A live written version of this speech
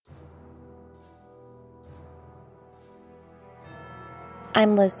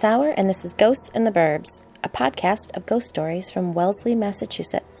I'm Liz Sauer, and this is Ghosts in the Burbs, a podcast of ghost stories from Wellesley,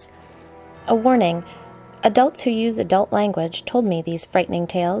 Massachusetts. A warning, adults who use adult language told me these frightening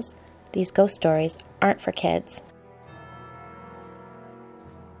tales, these ghost stories, aren't for kids.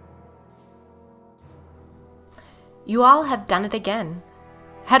 You all have done it again.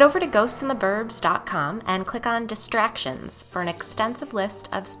 Head over to ghostintheburbs.com and click on Distractions for an extensive list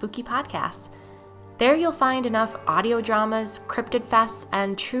of spooky podcasts. There you'll find enough audio dramas, cryptid fests,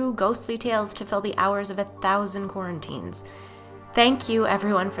 and true ghostly tales to fill the hours of 1,000 quarantines. Thank you,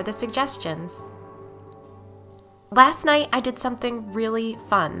 everyone, for the suggestions. Last night, I did something really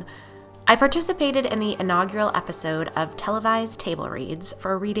fun. I participated in the inaugural episode of Televised Table Reads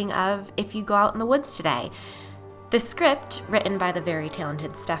for a reading of If You Go Out in the Woods Today. The script, written by the very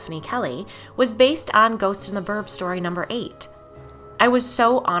talented Stephanie Kelly, was based on Ghost in the Burbs story number 8. I was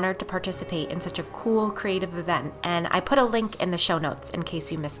so honored to participate in such a cool, creative event, and I put a link in the show notes in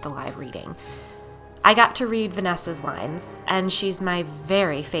case you missed the live reading. I got to read Vanessa's lines, and she's my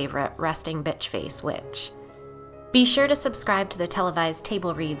very favorite resting bitch face witch. Be sure to subscribe to the Televised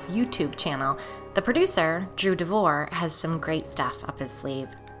Table Reads YouTube channel. The producer, Drew DeVore, has some great stuff up his sleeve.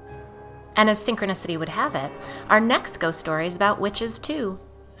 And as synchronicity would have it, our next ghost story is about witches too,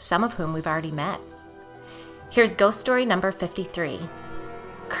 some of whom we've already met. Here's ghost story number 53,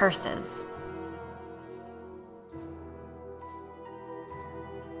 Curses.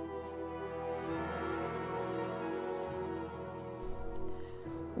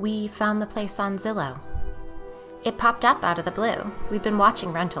 We found the place on Zillow. It popped up out of the blue. We've been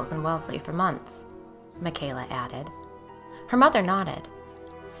watching rentals in Wellesley for months, Michaela added. Her mother nodded.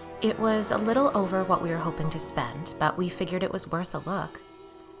 It was a little over what we were hoping to spend, but we figured it was worth a look.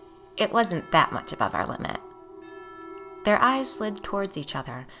 It wasn't that much above our limit. Their eyes slid towards each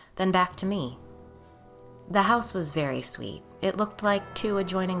other, then back to me. The house was very sweet. It looked like 2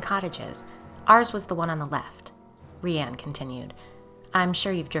 adjoining cottages. Ours was the one on the left, Rianne continued. I'm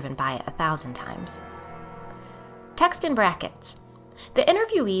sure you've driven by it 1,000 times. Text in brackets. The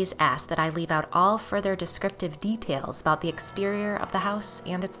interviewees asked that I leave out all further descriptive details about the exterior of the house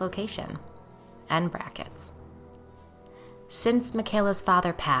and its location. End brackets. Since Michaela's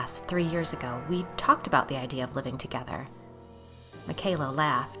father passed 3 years ago, we'd talked about the idea of living together. Michaela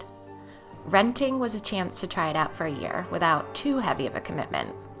laughed. Renting was a chance to try it out for a year without too heavy of a commitment.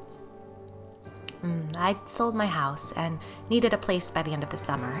 I'd sold my house and needed a place by the end of the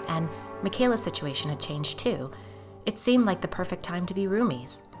summer, and Michaela's situation had changed too. It seemed like the perfect time to be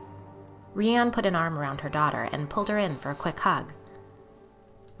roomies. Rianne put an arm around her daughter and pulled her in for a quick hug.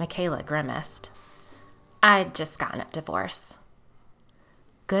 Michaela grimaced. I'd just gotten a divorce.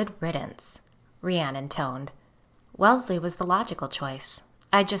 Good riddance, Rianne intoned. Wellesley was the logical choice.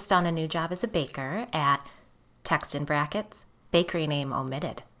 I just found a new job as a baker at, text in brackets, bakery name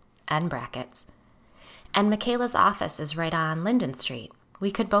omitted, end brackets. And Michaela's office is right on Linden Street. We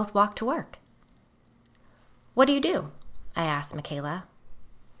could both walk to work. What do you do? I asked Michaela.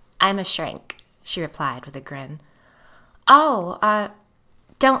 I'm a shrink, she replied with a grin. Oh,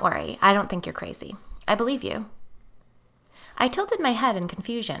 don't worry. I don't think you're crazy. I believe you. I tilted my head in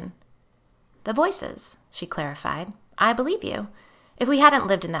confusion. The voices, she clarified. I believe you. If we hadn't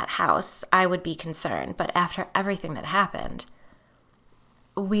lived in that house, I would be concerned, but after everything that happened,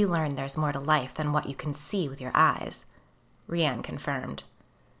 we learned there's more to life than what you can see with your eyes, Rianne confirmed.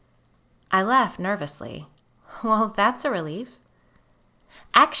 I laughed nervously. Well, that's a relief.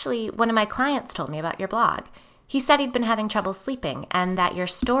 Actually, one of my clients told me about your blog. He said he'd been having trouble sleeping and that your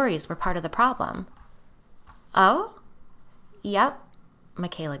stories were part of the problem. Oh? Yep,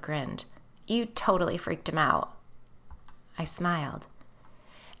 Michaela grinned. You totally freaked him out. I smiled.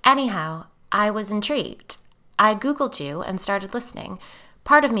 Anyhow, I was intrigued. I Googled you and started listening.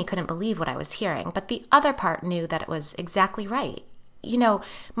 Part of me couldn't believe what I was hearing, but the other part knew that it was exactly right. You know,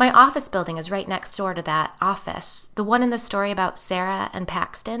 my office building is right next door to that office, the one in the story about Sarah and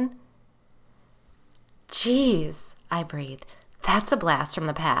Paxton. Jeez, I breathed. That's a blast from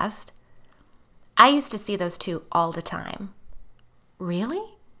the past. I used to see those two all the time. Really?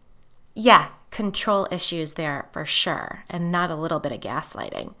 Yeah, control issues there for sure, and not a little bit of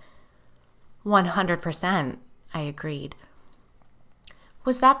gaslighting. 100%, I agreed.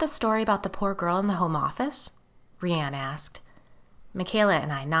 Was that the story about the poor girl in the home office? Rianne asked. Michaela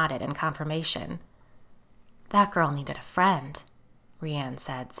and I nodded in confirmation. That girl needed a friend, Rianne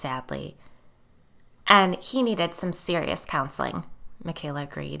said sadly. And he needed some serious counseling, Michaela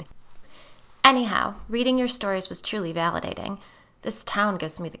agreed. Anyhow, reading your stories was truly validating. This town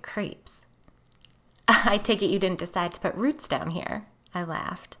gives me the creeps. I take it you didn't decide to put roots down here, I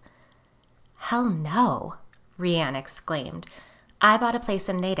laughed. Hell no, Rianne exclaimed. I bought a place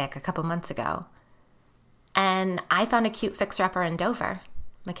in Natick a couple months ago. And I found a cute fixer-upper in Dover,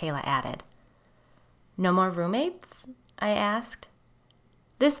 Michaela added. No more roommates? I asked.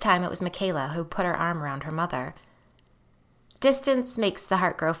 This time it was Michaela who put her arm around her mother. Distance makes the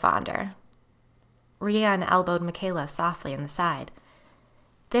heart grow fonder. Rianne elbowed Michaela softly in the side.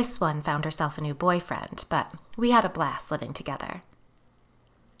 This one found herself a new boyfriend, but we had a blast living together.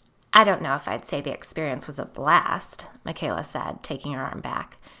 I don't know if I'd say the experience was a blast, Michaela said, taking her arm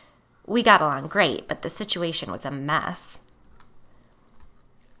back. We got along great, but the situation was a mess.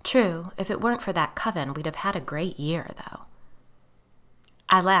 True, if it weren't for that coven, we'd have had a great year, though.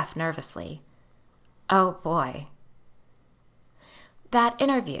 I laughed nervously. Oh, boy. That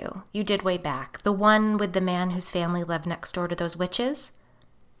interview you did way back, the one with the man whose family lived next door to those witches?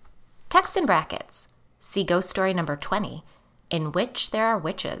 Text in brackets. See ghost story number 20, in which there are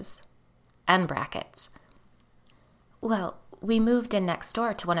witches. End brackets. Well, we moved in next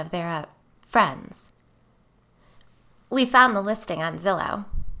door to one of their, friends. We found the listing on Zillow.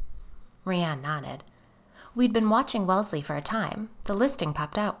 Rianne nodded. We'd been watching Wellesley for a time. The listing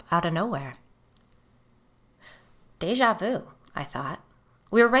popped out of nowhere. Deja vu, I thought.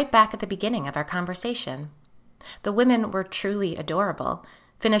 We were right back at the beginning of our conversation. The women were truly adorable,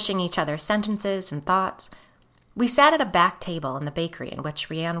 finishing each other's sentences and thoughts. We sat at a back table in the bakery in which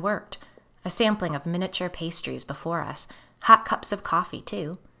Rianne worked, a sampling of miniature pastries before us, hot cups of coffee,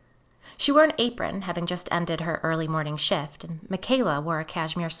 too. She wore an apron, having just ended her early morning shift, and Michaela wore a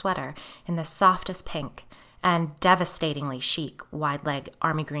cashmere sweater in the softest pink and devastatingly chic wide-leg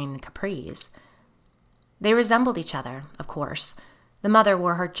army green capris. They resembled each other, of course. The mother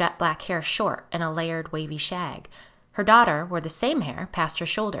wore her jet black hair short in a layered wavy shag. Her daughter wore the same hair past her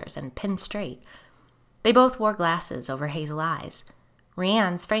shoulders and pinned straight. They both wore glasses over hazel eyes.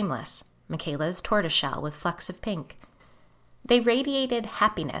 Rianne's frameless, Michaela's tortoiseshell with flecks of pink. They radiated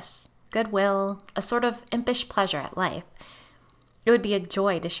happiness, goodwill, a sort of impish pleasure at life. It would be a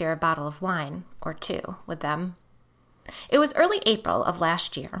joy to share a bottle of wine, or two, with them. It was early April of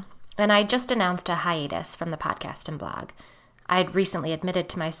last year, and I'd just announced a hiatus from the podcast and blog. I'd recently admitted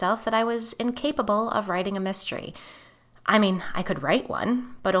to myself that I was incapable of writing a mystery. I mean, I could write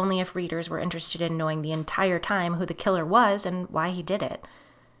one, but only if readers were interested in knowing the entire time who the killer was and why he did it.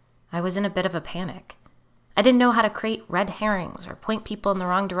 I was in a bit of a panic. I didn't know how to create red herrings or point people in the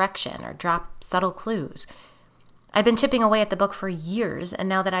wrong direction or drop subtle clues. I'd been chipping away at the book for years, and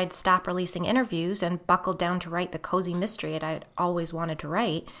now that I'd stopped releasing interviews and buckled down to write the cozy mystery I'd always wanted to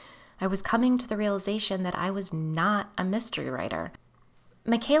write, I was coming to the realization that I was not a mystery writer.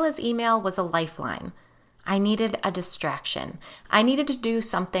 Michaela's email was a lifeline. I needed a distraction. I needed to do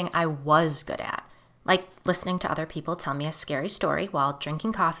something I was good at, like listening to other people tell me a scary story while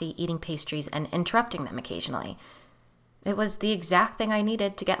drinking coffee, eating pastries, and interrupting them occasionally. It was the exact thing I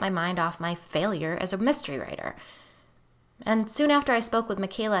needed to get my mind off my failure as a mystery writer. And soon after I spoke with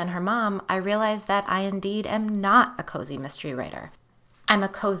Michaela and her mom, I realized that I indeed am not a cozy mystery writer. I'm a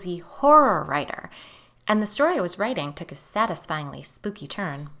cozy horror writer, and the story I was writing took a satisfyingly spooky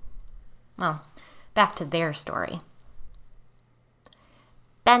turn. Well, back to their story.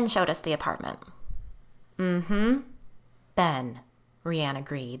 Ben showed us the apartment. Ben, Rianne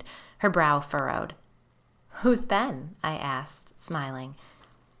agreed, her brow furrowed. Who's Ben? I asked, smiling.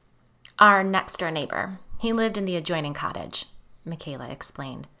 Our next-door neighbor. He lived in the adjoining cottage, Michaela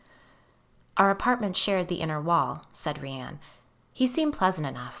explained. Our apartment shared the inner wall, said Rianne. He seemed pleasant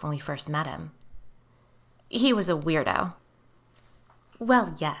enough when we first met him. He was a weirdo.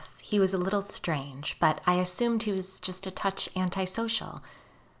 Well, yes, he was a little strange, but I assumed he was just a touch antisocial.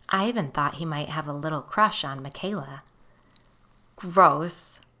 I even thought he might have a little crush on Michaela.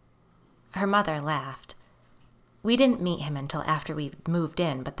 Gross. Her mother laughed. We didn't meet him until after we moved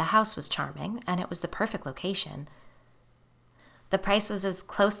in, but the house was charming, and it was the perfect location. The price was as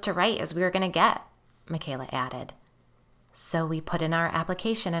close to right as we were going to get, Michaela added. So we put in our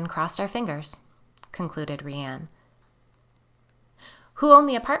application and crossed our fingers, concluded Rianne. Who owned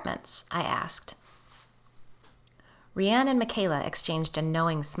the apartments? I asked. Rianne and Michaela exchanged a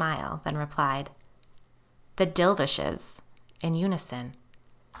knowing smile, then replied, The Dilvishes, in unison.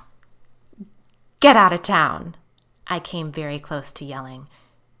 Get out of town! I came very close to yelling.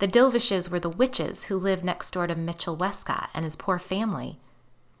 The Dilvishes were the witches who lived next door to Mitchell Westcott and his poor family.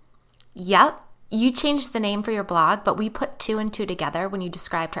 Yep, you changed the name for your blog, but we put two and two together when you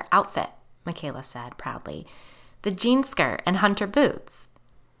described her outfit, Michaela said proudly. The jean skirt and hunter boots.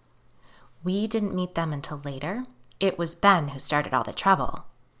 We didn't meet them until later. It was Ben who started all the trouble.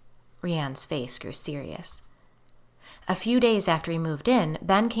 Rianne's face grew serious. A few days after he moved in,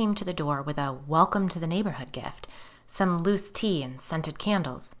 Ben came to the door with a welcome to the neighborhood gift, some loose tea and scented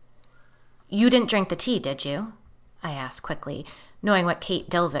candles. You didn't drink the tea, did you? I asked quickly, knowing what Kate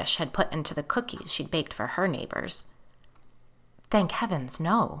Dilvish had put into the cookies she'd baked for her neighbors. Thank heavens,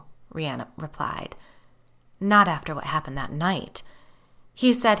 no, Rhiannon replied. Not after what happened that night.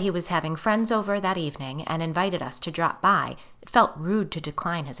 He said he was having friends over that evening and invited us to drop by. It felt rude to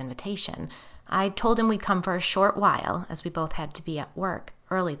decline his invitation. I told him we'd come for a short while, as we both had to be at work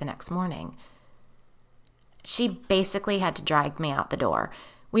early the next morning. She basically had to drag me out the door.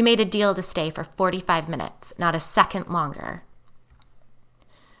 We made a deal to stay for 45 minutes, not a second longer.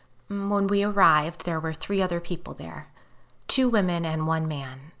 When we arrived, there were 3 other people there. 2 women and 1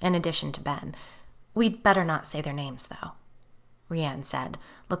 man, in addition to Ben. We'd better not say their names, though, Rhiannon said,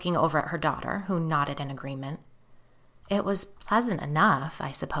 looking over at her daughter, who nodded in agreement. It was pleasant enough, I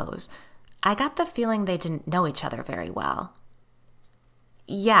suppose. I got the feeling they didn't know each other very well.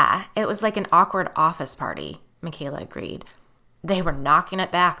 Yeah, it was like an awkward office party, Michaela agreed. They were knocking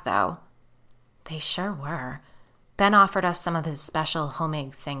it back, though. They sure were. Ben offered us some of his special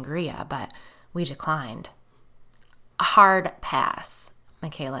homemade sangria, but we declined. A hard pass,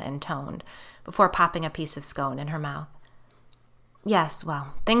 Michaela intoned, before popping a piece of scone in her mouth. Yes,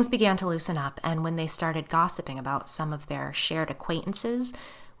 well, things began to loosen up, and when they started gossiping about some of their shared acquaintances,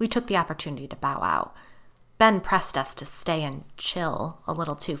 we took the opportunity to bow out. Ben pressed us to stay and chill a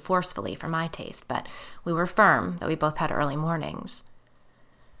little too forcefully for my taste, but we were firm that we both had early mornings.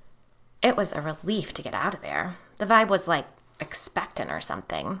 It was a relief to get out of there. The vibe was like expectant or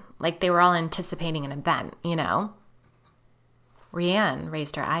something, like they were all anticipating an event, you know? Rhiannon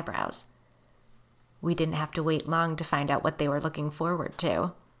raised her eyebrows. We didn't have to wait long to find out what they were looking forward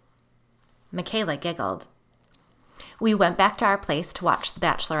to. Michaela giggled. We went back to our place to watch The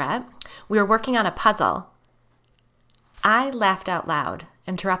Bachelorette. We were working on a puzzle. I laughed out loud,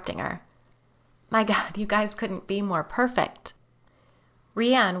 interrupting her. My God, you guys couldn't be more perfect.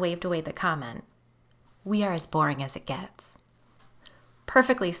 Rhiannon waved away the comment. We are as boring as it gets.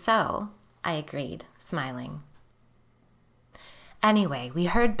 Perfectly so, I agreed, smiling. Anyway, we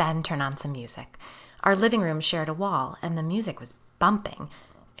heard Ben turn on some music. Our living room shared a wall, and the music was bumping.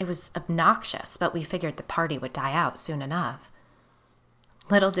 It was obnoxious, but we figured the party would die out soon enough.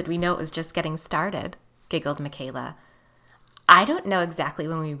 Little did we know it was just getting started, giggled Michaela. I don't know exactly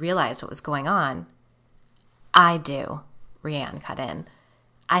when we realized what was going on. I do, Rhiannon cut in.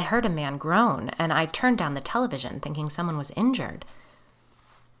 I heard a man groan, and I turned down the television thinking someone was injured.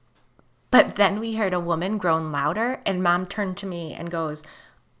 But then we heard a woman groan louder, and Mom turned to me and goes,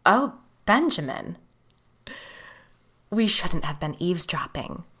 Oh, Benjamin. We shouldn't have been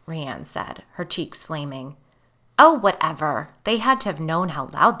eavesdropping, Rhiannon said, her cheeks flaming. Oh, whatever. They had to have known how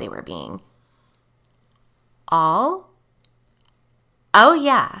loud they were being. All? Oh,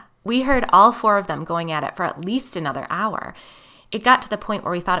 yeah. We heard all 4 of them going at it for at least another hour. It got to the point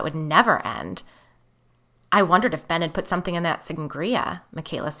where we thought it would never end. I wondered if Ben had put something in that sangria,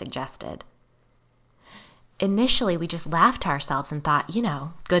 Michaela suggested. Initially, we just laughed to ourselves and thought,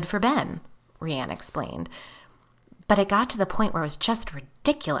 good for Ben, Rhiannon explained. But it got to the point where it was just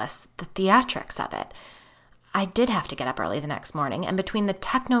ridiculous, the theatrics of it. I did have to get up early the next morning, and between the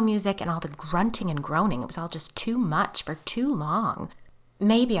techno music and all the grunting and groaning, it was all just too much for too long.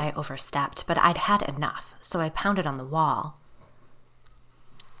 Maybe I overstepped, but I'd had enough, so I pounded on the wall.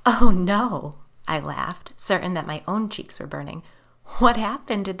 Oh, no, I laughed, certain that my own cheeks were burning. What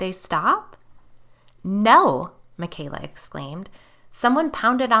happened? Did they stop? No, Michaela exclaimed. Someone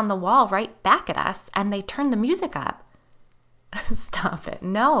pounded on the wall right back at us, and they turned the music up. Stop it.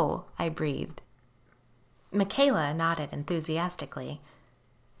 No, I breathed. Michaela nodded enthusiastically.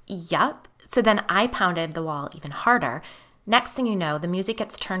 Yup. So then I pounded the wall even harder. Next thing you know, the music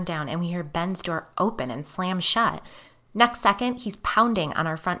gets turned down, and we hear Ben's door open and slam shut. Next second, he's pounding on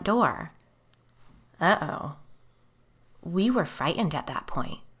our front door. Uh-oh. We were frightened at that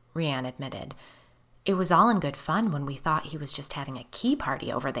point, Rhiannon admitted. It was all in good fun when we thought he was just having a key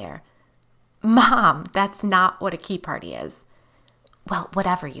party over there. Mom, that's not what a key party is. Well,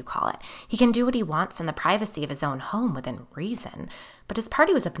 whatever you call it. He can do what he wants in the privacy of his own home within reason, but his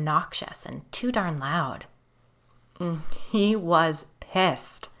party was obnoxious and too darn loud. He was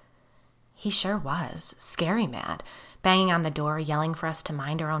pissed. He sure was, scary mad, banging on the door, yelling for us to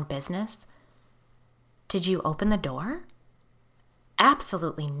mind our own business. Did you open the door?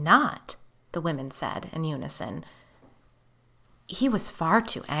 Absolutely not, the women said in unison. He was far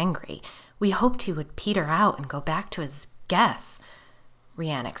too angry. We hoped he would peter out and go back to his guests,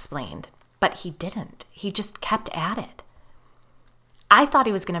 Rhiannon explained. But he didn't. He just kept at it. I thought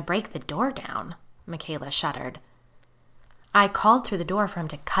he was going to break the door down, Michaela shuddered. I called through the door for him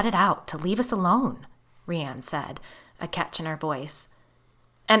to cut it out, to leave us alone, Rhiannon said, a catch in her voice.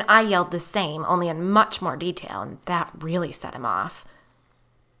 And I yelled the same, only in much more detail, and that really set him off.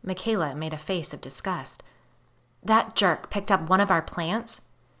 Michaela made a face of disgust. That jerk picked up one of our plants?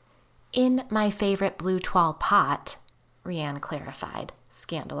 In my favorite blue toile pot, Rianne clarified,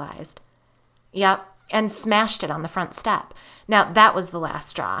 scandalized. Yep, and smashed it on the front step. Now, that was the last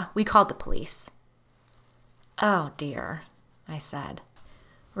straw. We called the police. Oh, dear, I said.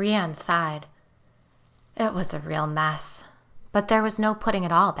 Rianne sighed. It was a real mess, but there was no putting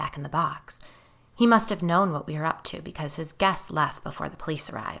it all back in the box. He must have known what we were up to because his guests left before the police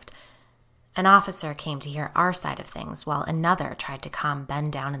arrived. An officer came to hear our side of things while another tried to calm Ben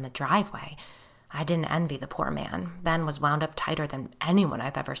down in the driveway. I didn't envy the poor man. Ben was wound up tighter than anyone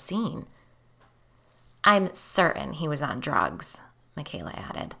I've ever seen. I'm certain he was on drugs, Michaela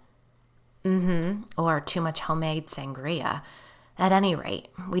added. Or too much homemade sangria. At any rate,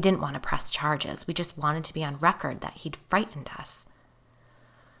 we didn't want to press charges. We just wanted to be on record that he'd frightened us.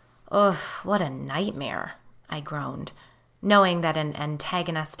 Ugh, what a nightmare, I groaned, knowing that an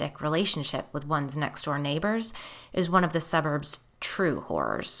antagonistic relationship with one's next-door neighbors is one of the suburb's true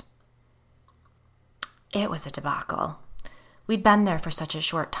horrors. It was a debacle. We'd been there for such a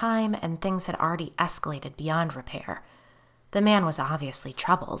short time, and things had already escalated beyond repair. The man was obviously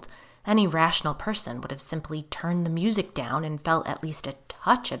troubled. Any rational person would have simply turned the music down and felt at least a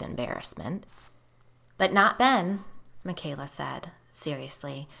touch of embarrassment. But not Ben, Michaela said,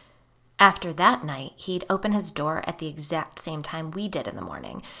 seriously. After that night, he'd open his door at the exact same time we did in the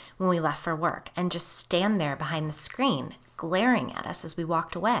morning when we left for work and just stand there behind the screen, glaring at us as we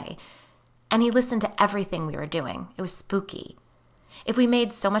walked away. And he listened to everything we were doing. It was spooky. If we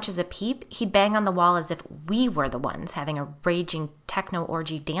made so much as a peep, he'd bang on the wall as if we were the ones having a raging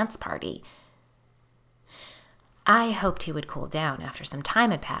techno-orgy dance party. I hoped he would cool down after some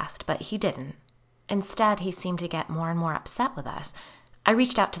time had passed, but he didn't. Instead, he seemed to get more and more upset with us. I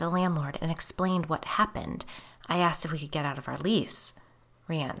reached out to the landlord and explained what happened. I asked if we could get out of our lease,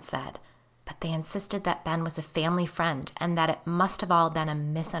 Rianne said, but they insisted that Ben was a family friend and that it must have all been a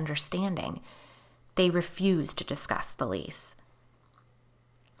misunderstanding. They refused to discuss the lease.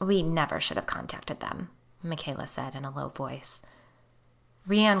 We never should have contacted them, Michaela said in a low voice.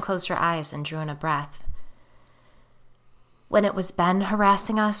 Rianne closed her eyes and drew in a breath. When it was Ben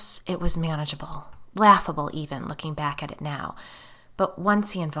harassing us, it was manageable, laughable even, looking back at it now. But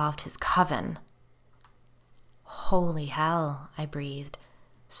once he involved his coven... Holy hell, I breathed.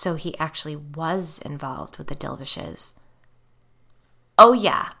 So he actually was involved with the Dilvishes. Oh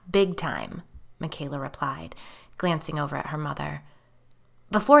yeah, big time, Michaela replied, glancing over at her mother.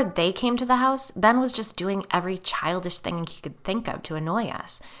 Before they came to the house, Ben was just doing every childish thing he could think of to annoy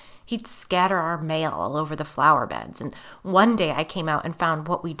us. He'd scatter our mail all over the flower beds, and one day I came out and found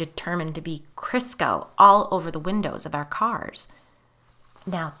what we determined to be Crisco all over the windows of our cars.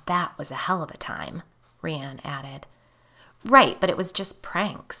 Now that was a hell of a time, Rianne added. Right, but it was just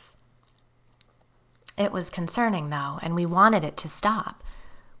pranks. It was concerning, though, and we wanted it to stop.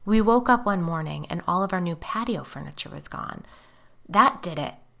 We woke up one morning and all of our new patio furniture was gone. That did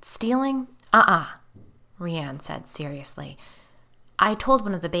it. Stealing? Rianne said seriously. I told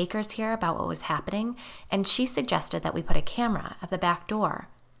one of the bakers here about what was happening, and she suggested that we put a camera at the back door.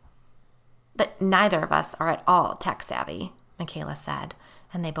 But neither of us are at all tech-savvy, Michaela said,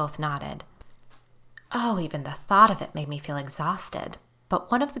 and they both nodded. Oh, even the thought of it made me feel exhausted.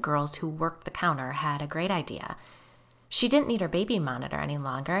 But one of the girls who worked the counter had a great idea. She didn't need her baby monitor any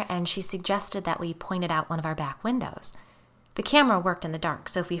longer, and she suggested that we pointed out one of our back windows. The camera worked in the dark,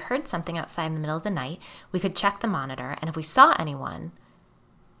 so if we heard something outside in the middle of the night, we could check the monitor, and if we saw anyone...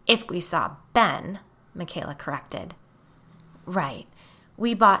 If we saw Ben, Michaela corrected. Right.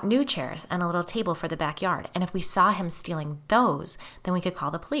 We bought new chairs and a little table for the backyard, and if we saw him stealing those, then we could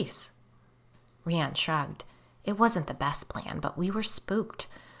call the police. Rianne shrugged. It wasn't the best plan, but we were spooked.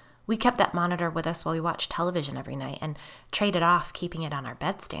 We kept that monitor with us while we watched television every night and traded off keeping it on our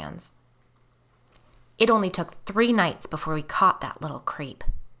bedstands. It only took 3 nights before we caught that little creep,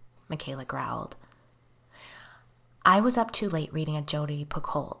 Michaela growled. I was up too late reading a Jodi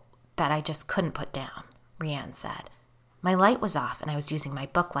Picoult that I just couldn't put down, Rianne said. My light was off and I was using my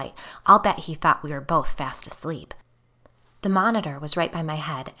book light. I'll bet he thought we were both fast asleep. The monitor was right by my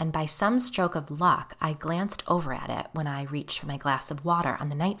head, and by some stroke of luck, I glanced over at it when I reached for my glass of water on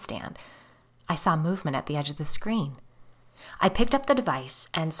the nightstand. I saw movement at the edge of the screen. I picked up the device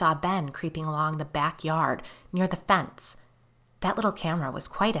and saw Ben creeping along the backyard near the fence. That little camera was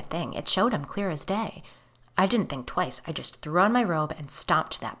quite a thing. It showed him clear as day. I didn't think twice. I just threw on my robe and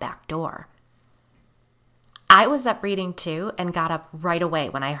stomped to that back door. I was up reading too and got up right away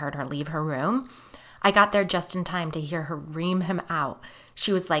when I heard her leave her room. I got there just in time to hear her ream him out.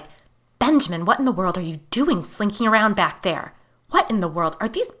 She was like, "Benjamin, what in the world are you doing slinking around back there? What in the world? Are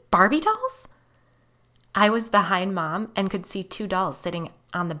these Barbie dolls?" I was behind Mom and could see 2 dolls sitting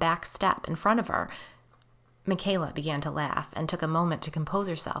on the back step in front of her. Michaela began to laugh and took a moment to compose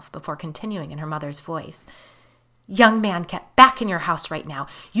herself before continuing in her mother's voice. "Young man, get back in your house right now.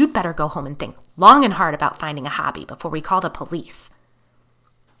 You'd better go home and think long and hard about finding a hobby before we call the police."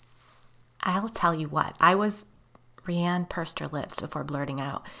 I'll tell you what, Rianne pursed her lips before blurting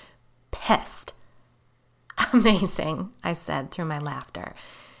out, "Pissed." "Amazing," I said through my laughter.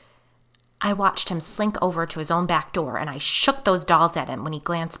 I watched him slink over to his own back door, and I shook those dolls at him when he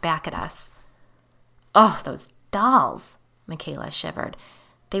glanced back at us. "Oh, those dolls," Michaela shivered.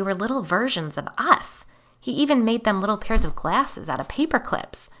 "They were little versions of us. He even made them little pairs of glasses out of paper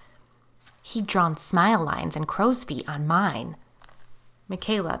clips. He'd drawn smile lines and crow's feet on mine."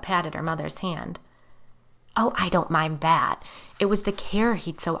 Michaela patted her mother's hand. "Oh, I don't mind that. It was the care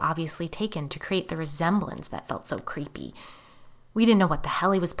he'd so obviously taken to create the resemblance that felt so creepy. We didn't know what the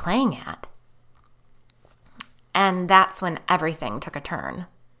hell he was playing at." "And that's when everything took a turn,"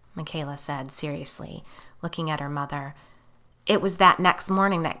 Michaela said seriously, looking at her mother. "It was that next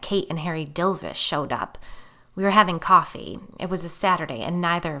morning that Kate and Harry Dilvish showed up. We were having coffee. It was a Saturday, and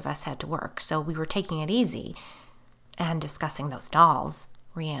neither of us had to work, so we were taking it easy. And discussing those dolls,"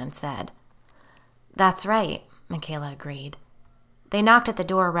 Rianne said. "That's right," Michaela agreed. "They knocked at the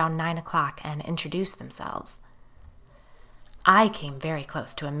door around 9 o'clock and introduced themselves." "I came very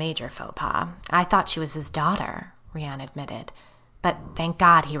close to a major faux pas. I thought she was his daughter," Rianne admitted. "But thank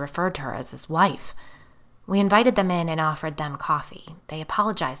God he referred to her as his wife. We invited them in and offered them coffee. They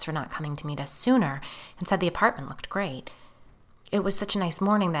apologized for not coming to meet us sooner and said the apartment looked great. It was such a nice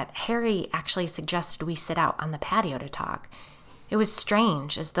morning that Harry actually suggested we sit out on the patio to talk. It was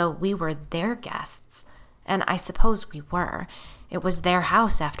strange, as though we were their guests. And I suppose we were. It was their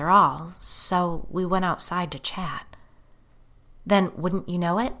house after all, so we went outside to chat. Then, wouldn't you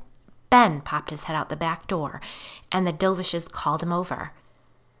know it, Ben popped his head out the back door, and the Dilvishes called him over.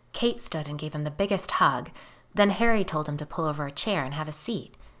 Kate stood and gave him the biggest hug. Then Harry told him to pull over a chair and have a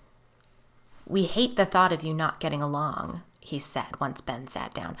seat. "We hate the thought of you not getting along," he said once Ben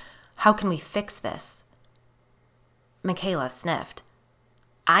sat down. "How can we fix this?" Michaela sniffed.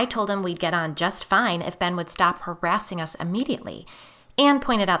 "I told him we'd get on just fine if Ben would stop harassing us immediately, and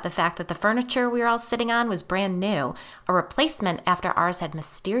pointed out the fact that the furniture we were all sitting on was brand new, a replacement after ours had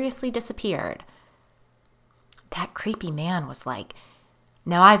mysteriously disappeared." That creepy man was like,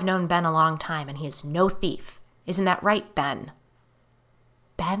 "Now I've known Ben a long time, and he is no thief. Isn't that right, Ben?"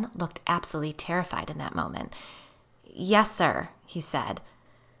 Ben looked absolutely terrified in that moment. "Yes, sir," he said.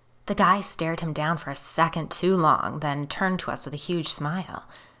 The guy stared him down for a second too long, then turned to us with a huge smile.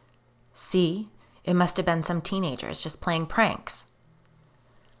 "See, it must have been some teenagers just playing pranks."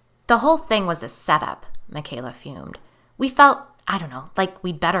 "The whole thing was a setup," Michaela fumed. "We felt, I don't know, like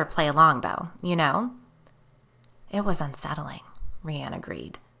we'd better play along, though, you know?" It was unsettling, Rianne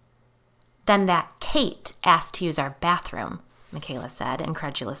agreed. "Then that Kate asked to use our bathroom," Michaela said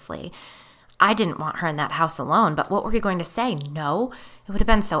incredulously. "I didn't want her in that house alone, but what were you going to say? No? It would have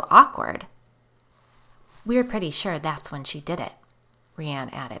been so awkward." "We're pretty sure that's when she did it,"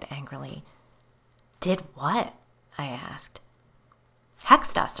 Rianne added angrily. "Did what?" I asked.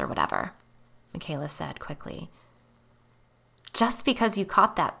 "Hexed us or whatever," Michaela said quickly. "Just because you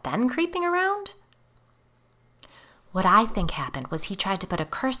caught that Ben creeping around?" "What I think happened was he tried to put a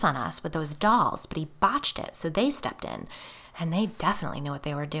curse on us with those dolls, but he botched it, so they stepped in, and they definitely knew what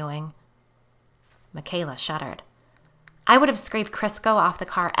they were doing." Michaela shuddered. "I would have scraped Crisco off the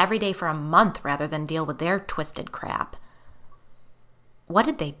car every day for a month rather than deal with their twisted crap." "What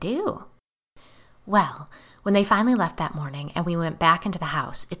did they do?" "Well, when they finally left that morning and we went back into the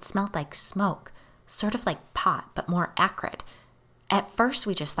house, it smelled like smoke, sort of like pot, but more acrid. At first,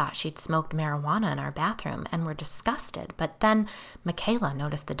 we just thought she'd smoked marijuana in our bathroom and were disgusted, but then Michaela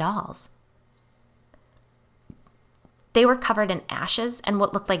noticed the dolls. They were covered in ashes and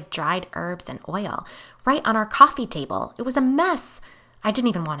what looked like dried herbs and oil, right on our coffee table. It was a mess. I didn't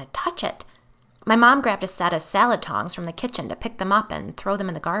even want to touch it. My mom grabbed a set of salad tongs from the kitchen to pick them up and throw them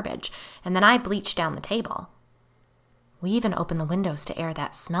in the garbage, and then I bleached down the table. We even opened the windows to air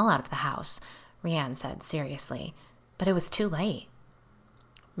that smell out of the house, Rianne said seriously, but it was too late.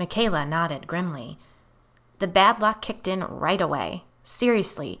 Michaela nodded grimly. The bad luck kicked in right away.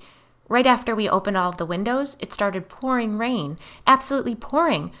 Seriously, right after we opened all of the windows, it started pouring rain. Absolutely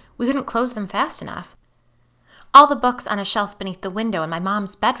pouring. We couldn't close them fast enough. All the books on a shelf beneath the window in my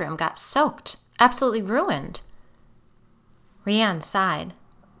mom's bedroom got soaked. Absolutely ruined. Rianne sighed.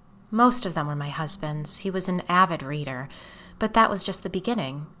 Most of them were my husband's. He was an avid reader, but that was just the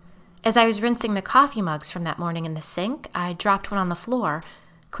beginning. As I was rinsing the coffee mugs from that morning in the sink, I dropped one on the floor.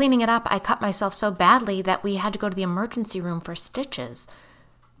 Cleaning it up, I cut myself so badly that we had to go to the emergency room for stitches.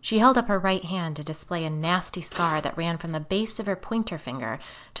 She held up her right hand to display a nasty scar that ran from the base of her pointer finger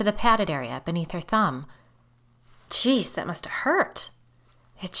to the padded area beneath her thumb. Geez, that must have hurt.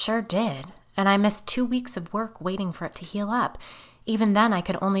 It sure did, and I missed 2 weeks of work waiting for it to heal up. Even then, I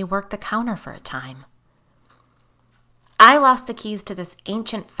could only work the counter for a time. I lost the keys to this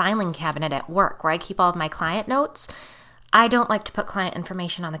ancient filing cabinet at work where I keep all of my client notes. I don't like to put client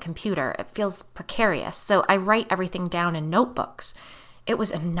information on the computer. It feels precarious, so I write everything down in notebooks. It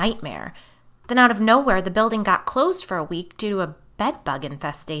was a nightmare. Then out of nowhere, the building got closed for a week due to a bedbug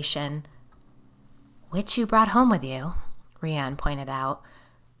infestation. Which you brought home with you, Rianne pointed out.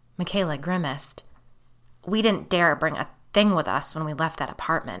 Michaela grimaced. We didn't dare bring a thing with us when we left that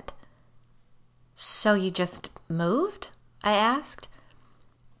apartment. So you just moved? I asked.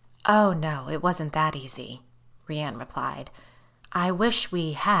 Oh, no, it wasn't that easy, Rianne replied. I wish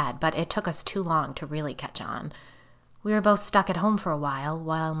we had, but it took us too long to really catch on. We were both stuck at home for a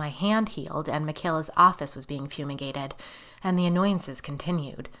while my hand healed and Michaela's office was being fumigated, and the annoyances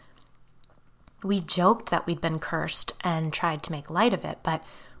continued. We joked that we'd been cursed and tried to make light of it, but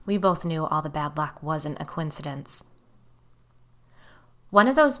we both knew all the bad luck wasn't a coincidence. One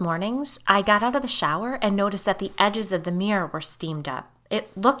of those mornings, I got out of the shower and noticed that the edges of the mirror were steamed up.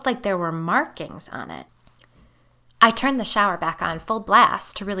 It looked like there were markings on it. I turned the shower back on full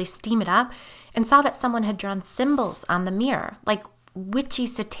blast to really steam it up and saw that someone had drawn symbols on the mirror, like witchy,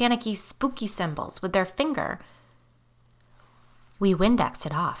 satanic-y, spooky symbols with their finger. We Windexed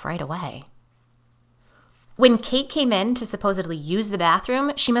it off right away. When Kate came in to supposedly use the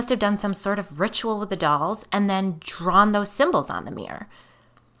bathroom, she must have done some sort of ritual with the dolls and then drawn those symbols on the mirror.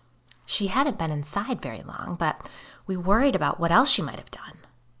 She hadn't been inside very long, but we worried about what else she might have done.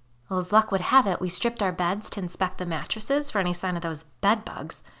 Well, as luck would have it, we stripped our beds to inspect the mattresses for any sign of those bed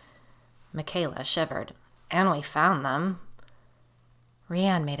bugs. Michaela shivered. And we found them.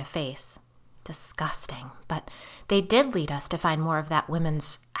 Rianne made a face. Disgusting. But they did lead us to find more of that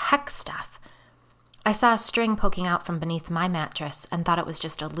women's hex stuff. I saw a string poking out from beneath my mattress and thought it was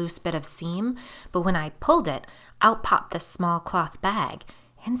just a loose bit of seam, but when I pulled it, out popped this small cloth bag.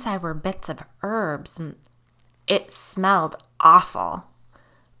 Inside were bits of herbs, and it smelled awful.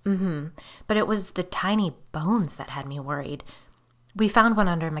 But it was the tiny bones that had me worried. We found one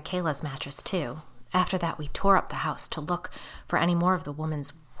under Michaela's mattress, too. After that, we tore up the house to look for any more of the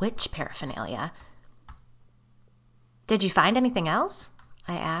woman's witch paraphernalia. Did you find anything else?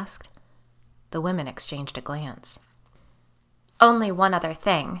 I asked. The women exchanged a glance. Only one other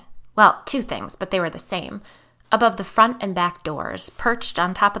thing. Well, 2 things, but they were the same. Above the front and back doors, perched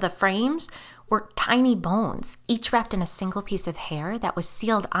on top of the frames, were tiny bones, each wrapped in a single piece of hair that was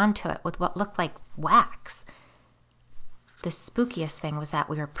sealed onto it with what looked like wax. The spookiest thing was that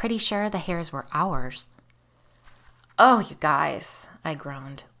we were pretty sure the hairs were ours. Oh, you guys, I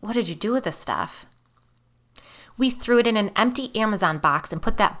groaned. What did you do with this stuff? We threw it in an empty Amazon box and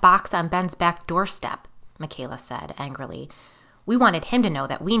put that box on Ben's back doorstep, Michaela said angrily. We wanted him to know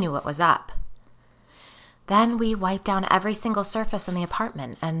that we knew what was up. Then we wiped down every single surface in the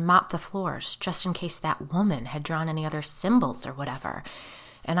apartment and mopped the floors, just in case that woman had drawn any other symbols or whatever,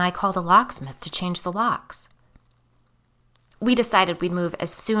 and I called a locksmith to change the locks. We decided we'd move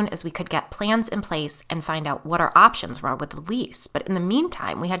as soon as we could get plans in place and find out what our options were with the lease, but in the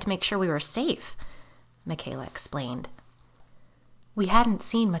meantime, we had to make sure we were safe, Michaela explained. We hadn't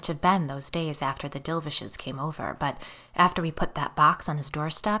seen much of Ben those days after the Dilvishes came over, but after we put that box on his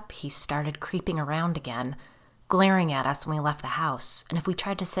doorstep, he started creeping around again, glaring at us when we left the house, and if we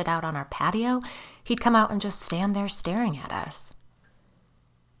tried to sit out on our patio, he'd come out and just stand there staring at us.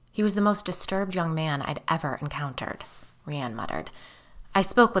 He was the most disturbed young man I'd ever encountered, Rianne muttered. I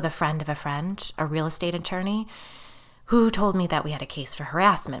spoke with a friend of a friend, a real estate attorney, who told me that we had a case for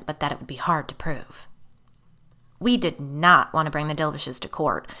harassment, but that it would be hard to prove. We did not want to bring the Dilvishes to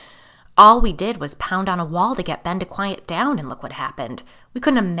court. All we did was pound on a wall to get Ben to quiet down, and look what happened. We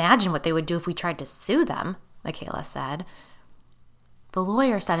couldn't imagine what they would do if we tried to sue them, Michaela said. The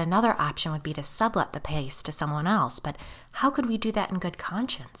lawyer said another option would be to sublet the place to someone else, but how could we do that in good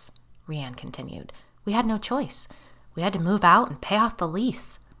conscience? Rianne continued. We had no choice. We had to move out and pay off the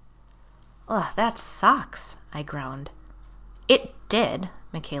lease. Ugh, that sucks, I groaned. It did,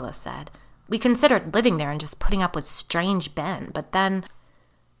 Michaela said. We considered living there and just putting up with strange Ben, but then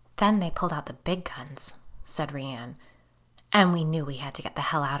they pulled out the big guns, said Rianne, and we knew we had to get the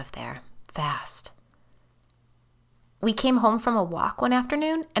hell out of there, fast. We came home from a walk one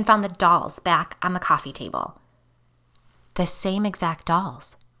afternoon and found the dolls back on the coffee table. The same exact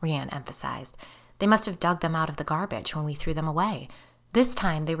dolls, Rianne emphasized. They must have dug them out of the garbage when we threw them away. This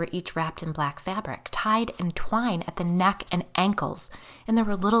time they were each wrapped in black fabric, tied in twine at the neck and ankles, and there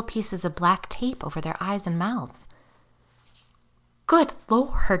were little pieces of black tape over their eyes and mouths. Good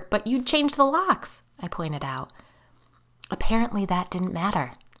Lord, but you changed the locks, I pointed out. Apparently that didn't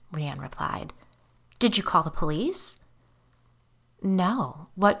matter, Rianne replied. Did you call the police? No.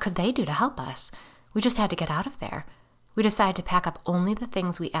 What could they do to help us? We just had to get out of there. We decided to pack up only the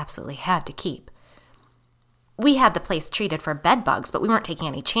things we absolutely had to keep. We had the place treated for bed bugs, but we weren't taking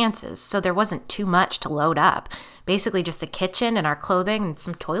any chances, so there wasn't too much to load up. Basically just the kitchen and our clothing and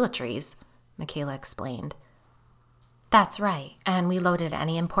some toiletries, Michaela explained. That's right, and we loaded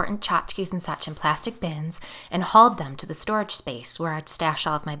any important tchotchkes and such in plastic bins and hauled them to the storage space where I'd stash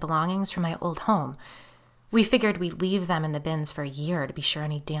all of my belongings from my old home. We figured we'd leave them in the bins for a year to be sure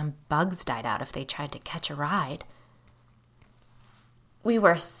any damn bugs died out if they tried to catch a ride. We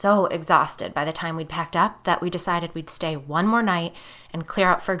were so exhausted by the time we'd packed up that we decided we'd stay one more night and clear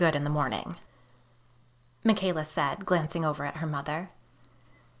out for good in the morning, Michaela said, glancing over at her mother.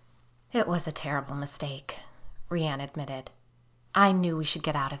 It was a terrible mistake, Rianne admitted. I knew we should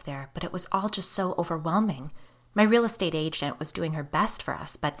get out of there, but it was all just so overwhelming. My real estate agent was doing her best for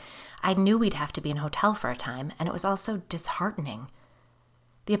us, but I knew we'd have to be in a hotel for a time, and it was also disheartening.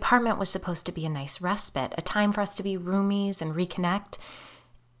 The apartment was supposed to be a nice respite, a time for us to be roomies and reconnect.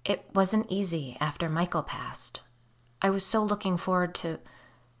 It wasn't easy after Michael passed. I was so looking forward to...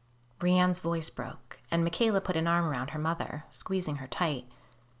 Rianne's voice broke, and Michaela put an arm around her mother, squeezing her tight.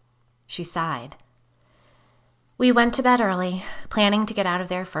 She sighed. We went to bed early, planning to get out of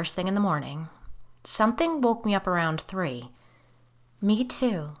there first thing in the morning. Something woke me up around 3. Me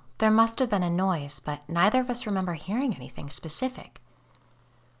too. There must have been a noise, but neither of us remember hearing anything specific.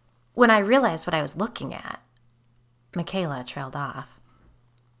 When I realized what I was looking at, Michaela trailed off.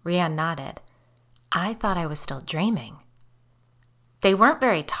 Rianne nodded. I thought I was still dreaming. They weren't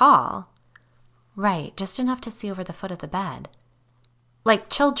very tall. Right, just enough to see over the foot of the bed. Like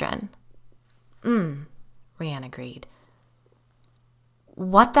children. Rianne agreed.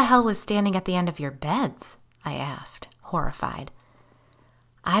 What the hell was standing at the end of your beds? I asked, horrified.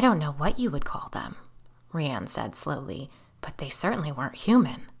 I don't know what you would call them, Rianne said slowly, but they certainly weren't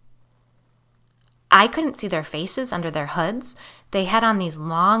human. I couldn't see their faces under their hoods. They had on these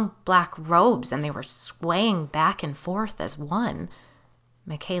long black robes and they were swaying back and forth as one.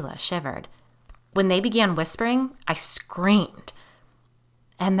 Michaela shivered. When they began whispering, I screamed.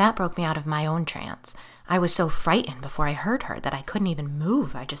 And that broke me out of my own trance. I was so frightened before I heard her that I couldn't even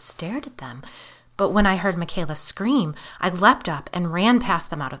move. I just stared at them. But when I heard Michaela scream, I leapt up and ran past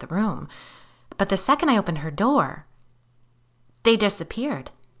them out of the room. But the second I opened her door, they disappeared,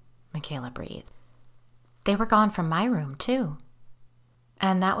 Michaela breathed. They were gone from my room, too.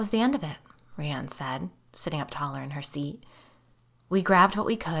 And that was the end of it, Rianne said, sitting up taller in her seat. We grabbed what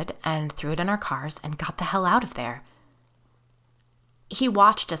we could and threw it in our cars and got the hell out of there. He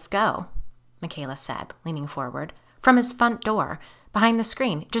watched us go, Michaela said, leaning forward, from his front door, behind the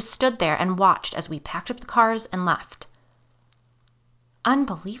screen, just stood there and watched as we packed up the cars and left.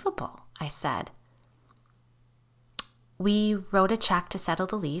 Unbelievable, I said. We wrote a check to settle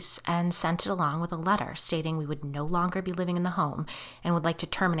the lease and sent it along with a letter stating we would no longer be living in the home and would like to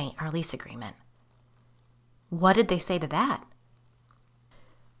terminate our lease agreement. What did they say to that?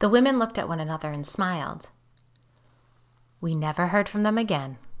 The women looked at one another and smiled. We never heard from them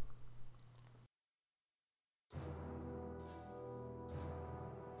again.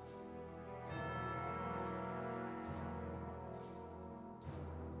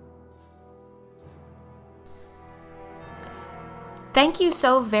 Thank you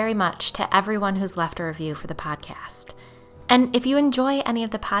so very much to everyone who's left a review for the podcast. And if you enjoy any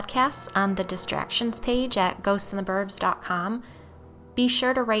of the podcasts on the distractions page at ghostintheburbs.com, be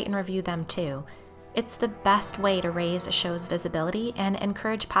sure to rate and review them too. It's the best way to raise a show's visibility and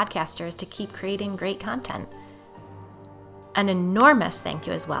encourage podcasters to keep creating great content. An enormous thank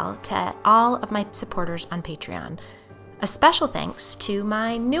you as well to all of my supporters on Patreon. A special thanks to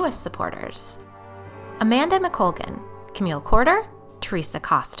my newest supporters: Amanda McColgan, Camille Corder, Teresa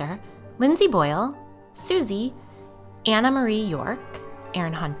Coster, Lindsay Boyle, Susie, Anna Marie York,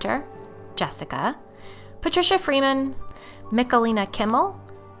 Aaron Hunter, Jessica, Patricia Freeman, Michelina Kimmel,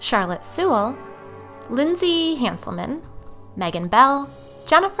 Charlotte Sewell, Lindsay Hanselman, Megan Bell,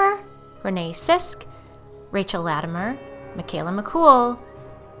 Jennifer, Renee Sisk, Rachel Latimer, Michaela McCool,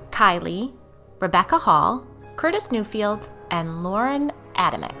 Kylie, Rebecca Hall, Curtis Newfield, and Lauren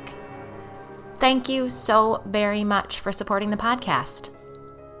Adamick. Thank you so very much for supporting the podcast.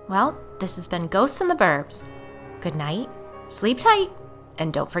 Well, this has been Ghosts in the Burbs. Good night, sleep tight,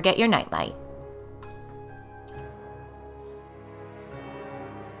 and don't forget your nightlight.